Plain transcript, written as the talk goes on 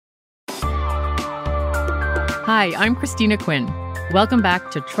Hi, I'm Christina Quinn. Welcome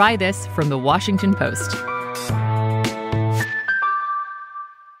back to Try This from the Washington Post.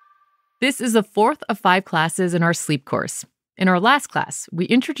 This is the fourth of 5 classes in our sleep course. In our last class, we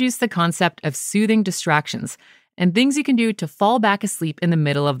introduced the concept of soothing distractions and things you can do to fall back asleep in the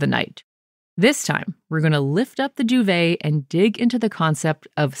middle of the night. This time, we're going to lift up the duvet and dig into the concept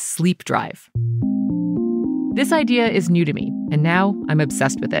of sleep drive. This idea is new to me, and now I'm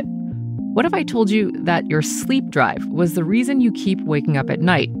obsessed with it. What if I told you that your sleep drive was the reason you keep waking up at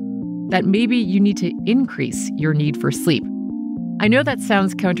night? That maybe you need to increase your need for sleep? I know that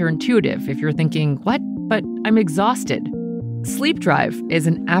sounds counterintuitive if you're thinking, what? But I'm exhausted. Sleep drive is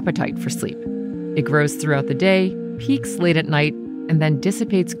an appetite for sleep. It grows throughout the day, peaks late at night, and then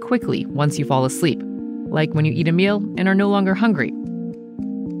dissipates quickly once you fall asleep, like when you eat a meal and are no longer hungry.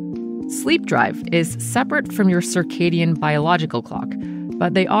 Sleep drive is separate from your circadian biological clock,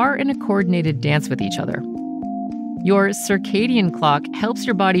 but they are in a coordinated dance with each other. Your circadian clock helps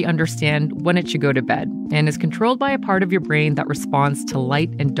your body understand when it should go to bed and is controlled by a part of your brain that responds to light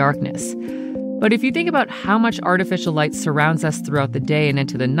and darkness. But if you think about how much artificial light surrounds us throughout the day and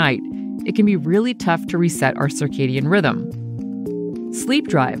into the night, it can be really tough to reset our circadian rhythm. Sleep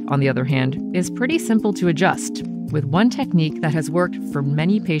drive, on the other hand, is pretty simple to adjust, with one technique that has worked for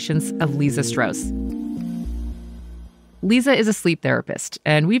many patients of Lisa Strauss. Lisa is a sleep therapist,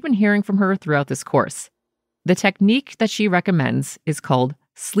 and we've been hearing from her throughout this course. The technique that she recommends is called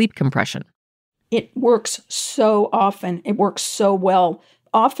sleep compression. It works so often. It works so well.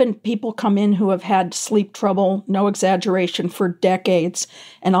 Often people come in who have had sleep trouble, no exaggeration, for decades,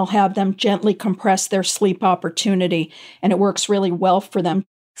 and I'll have them gently compress their sleep opportunity, and it works really well for them.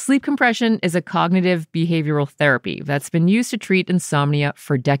 Sleep compression is a cognitive behavioral therapy that's been used to treat insomnia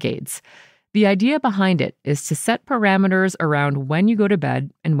for decades. The idea behind it is to set parameters around when you go to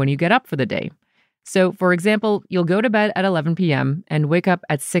bed and when you get up for the day. So, for example, you'll go to bed at 11 p.m. and wake up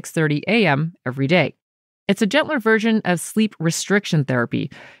at 6:30 a.m. every day. It's a gentler version of sleep restriction therapy,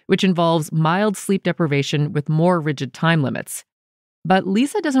 which involves mild sleep deprivation with more rigid time limits. But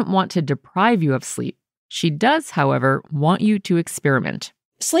Lisa doesn't want to deprive you of sleep. She does, however, want you to experiment.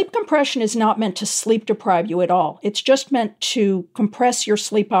 Sleep compression is not meant to sleep deprive you at all. It's just meant to compress your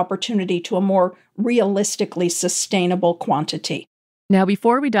sleep opportunity to a more realistically sustainable quantity. Now,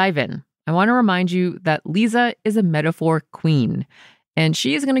 before we dive in, I want to remind you that Lisa is a metaphor queen, and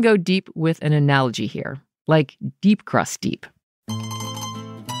she is going to go deep with an analogy here, like deep crust deep.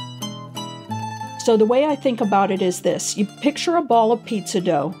 So the way I think about it is this. You picture a ball of pizza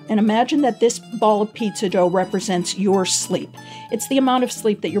dough and imagine that this ball of pizza dough represents your sleep. It's the amount of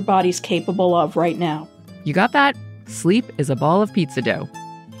sleep that your body's capable of right now. You got that? Sleep is a ball of pizza dough.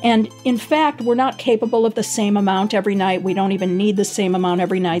 And in fact, we're not capable of the same amount every night. We don't even need the same amount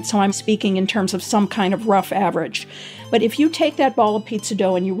every night. So I'm speaking in terms of some kind of rough average. But if you take that ball of pizza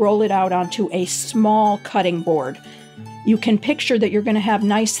dough and you roll it out onto a small cutting board, you can picture that you're going to have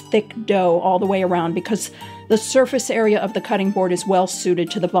nice thick dough all the way around because the surface area of the cutting board is well suited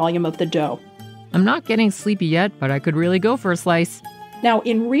to the volume of the dough. I'm not getting sleepy yet, but I could really go for a slice. Now,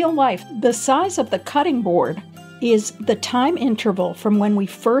 in real life, the size of the cutting board is the time interval from when we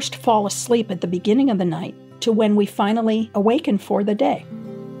first fall asleep at the beginning of the night to when we finally awaken for the day.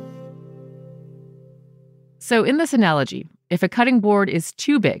 So in this analogy, if a cutting board is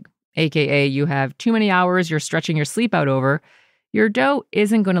too big, aka you have too many hours you're stretching your sleep out over, your dough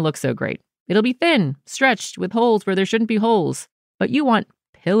isn't going to look so great. It'll be thin, stretched, with holes where there shouldn't be holes. But you want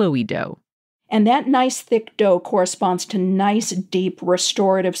pillowy dough. And that nice thick dough corresponds to nice, deep,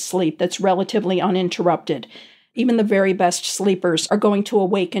 restorative sleep that's relatively uninterrupted. Even the very best sleepers are going to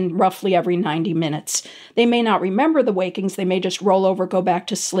awaken roughly every 90 minutes. They may not remember the wakings, they may just roll over, go back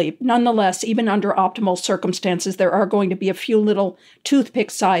to sleep. Nonetheless, even under optimal circumstances, there are going to be a few little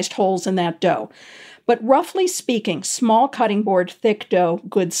toothpick-sized holes in that dough. But roughly speaking, small cutting board, thick dough,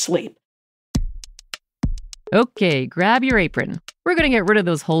 good sleep. Okay, grab your apron. We're going to get rid of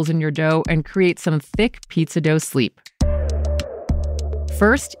those holes in your dough and create some thick pizza dough sleep.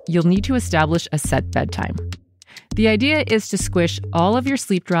 First, you'll need to establish a set bedtime. The idea is to squish all of your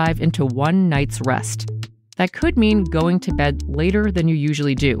sleep drive into one night's rest. That could mean going to bed later than you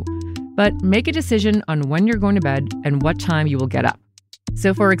usually do, but make a decision on when you're going to bed and what time you will get up.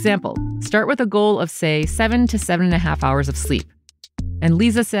 So for example, start with a goal of say 7 to 7.5 hours of sleep. And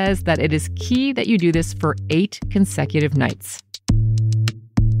Lisa says that it is key that you do this for 8 consecutive nights.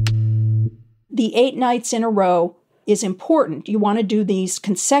 The 8 nights in a row is important. You want to do these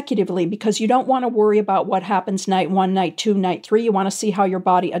consecutively because you don't want to worry about what happens night 1, night 2, night 3. You want to see how your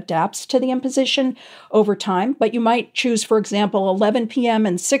body adapts to the imposition over time. But you might choose, for example, 11 p.m.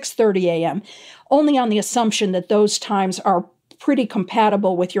 and 6:30 a.m., only on the assumption that those times are pretty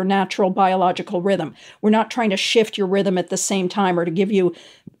compatible with your natural biological rhythm. We're not trying to shift your rhythm at the same time or to give you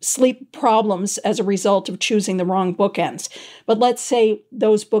sleep problems as a result of choosing the wrong bookends. But let's say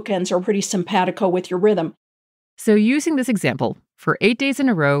those bookends are pretty simpatico with your rhythm. So using this example, for 8 days in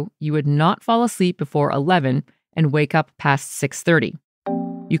a row, you would not fall asleep before 11 and wake up past 6:30.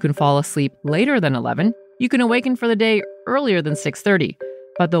 You can fall asleep later than 11. You can awaken for the day earlier than 6:30.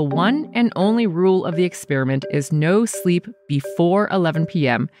 But the one and only rule of the experiment is no sleep before 11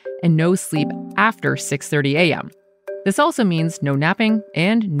 p.m. and no sleep after 6:30 a.m. This also means no napping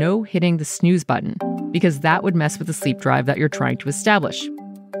and no hitting the snooze button, because that would mess with the sleep drive that you're trying to establish.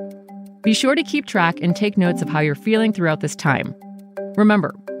 Be sure to keep track and take notes of how you're feeling throughout this time.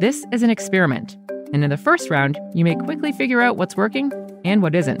 Remember, this is an experiment, and in the first round, you may quickly figure out what's working and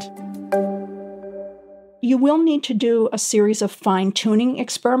what isn't. You will need to do a series of fine-tuning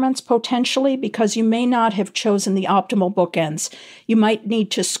experiments potentially because you may not have chosen the optimal bookends. You might need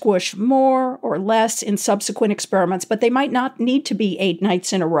to squish more or less in subsequent experiments, but they might not need to be 8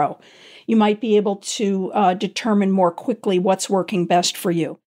 nights in a row. You might be able to determine more quickly what's working best for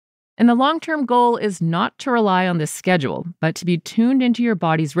you. And the long-term goal is not to rely on this schedule, but to be tuned into your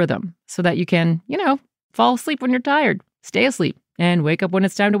body's rhythm so that you can, fall asleep when you're tired, stay asleep, and wake up when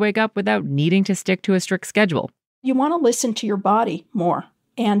it's time to wake up without needing to stick to a strict schedule. You want to listen to your body more,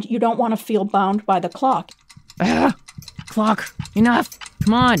 and you don't want to feel bound by the clock. Clock, enough,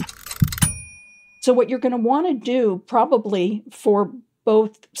 come on. So what you're going to want to do, probably for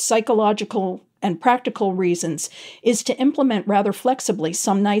both psychological and practical reasons, is to implement rather flexibly.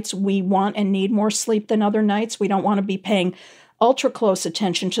 Some nights we want and need more sleep than other nights. We don't want to be paying ultra close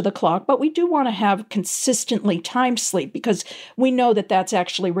attention to the clock, but we do want to have consistently timed sleep because we know that that's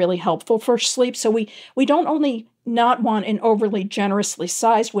actually really helpful for sleep. So we don't only not want an overly generously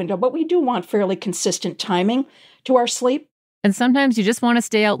sized window, but we do want fairly consistent timing to our sleep. And sometimes you just want to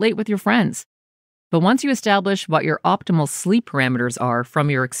stay out late with your friends. But once you establish what your optimal sleep parameters are from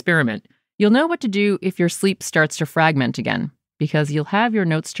your experiment, you'll know what to do if your sleep starts to fragment again, because you'll have your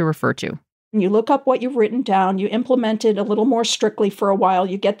notes to refer to. You look up what you've written down, you implement it a little more strictly for a while,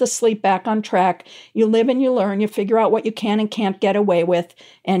 you get the sleep back on track, you live and you learn, you figure out what you can and can't get away with,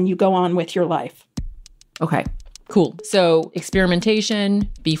 and you go on with your life. Okay, cool. So experimentation,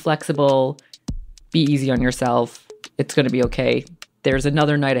 be flexible, be easy on yourself. It's going to be okay. There's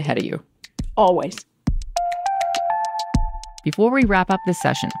another night ahead of you. Always. Before we wrap up this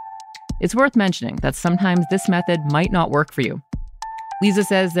session, it's worth mentioning that sometimes this method might not work for you. Lisa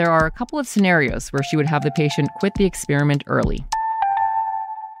says there are a couple of scenarios where she would have the patient quit the experiment early.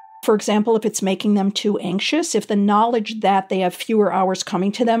 For example, if it's making them too anxious, if the knowledge that they have fewer hours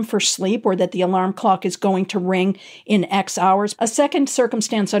coming to them for sleep or that the alarm clock is going to ring in X hours. A second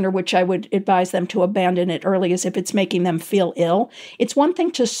circumstance under which I would advise them to abandon it early is if it's making them feel ill. It's one thing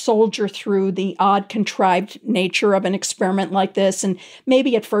to soldier through the odd, contrived nature of an experiment like this, and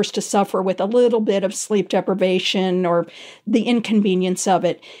maybe at first to suffer with a little bit of sleep deprivation or the inconvenience of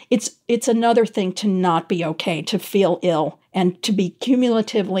it. It's another thing to not be okay, to feel ill, and to be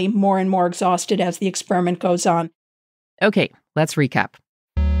cumulatively more and more exhausted as the experiment goes on. Okay, let's recap.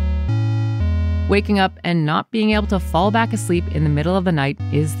 Waking up and not being able to fall back asleep in the middle of the night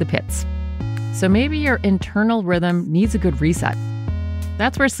is the pits. So maybe your internal rhythm needs a good reset.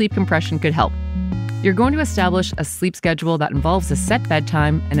 That's where sleep compression could help. You're going to establish a sleep schedule that involves a set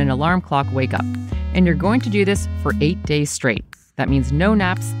bedtime and an alarm clock wake up. And you're going to do this for 8 days straight. That means no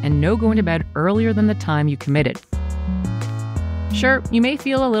naps and no going to bed earlier than the time you committed. Sure, you may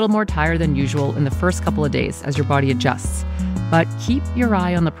feel a little more tired than usual in the first couple of days as your body adjusts, but keep your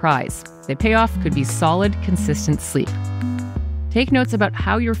eye on the prize. The payoff could be solid, consistent sleep. Take notes about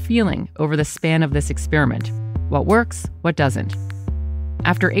how you're feeling over the span of this experiment. What works, what doesn't.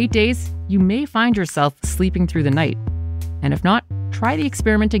 After 8 days, you may find yourself sleeping through the night. And if not, try the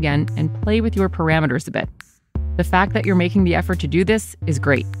experiment again and play with your parameters a bit. The fact that you're making the effort to do this is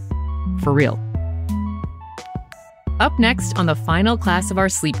great. For real. Up next on the final class of our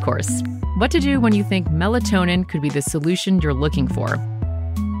sleep course, what to do when you think melatonin could be the solution you're looking for.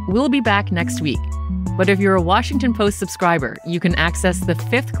 We'll be back next week, but if you're a Washington Post subscriber, you can access the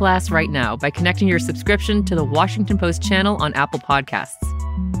 5th class right now by connecting your subscription to the Washington Post channel on Apple Podcasts.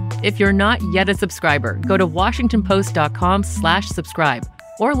 If you're not yet a subscriber, go to washingtonpost.com/subscribe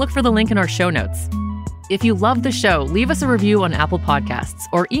or look for the link in our show notes. If you love the show, leave us a review on Apple Podcasts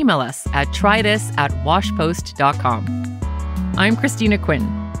or email us at trythis@washpost.com. I'm Christina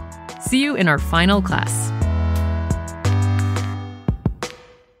Quinn. See you in our final class.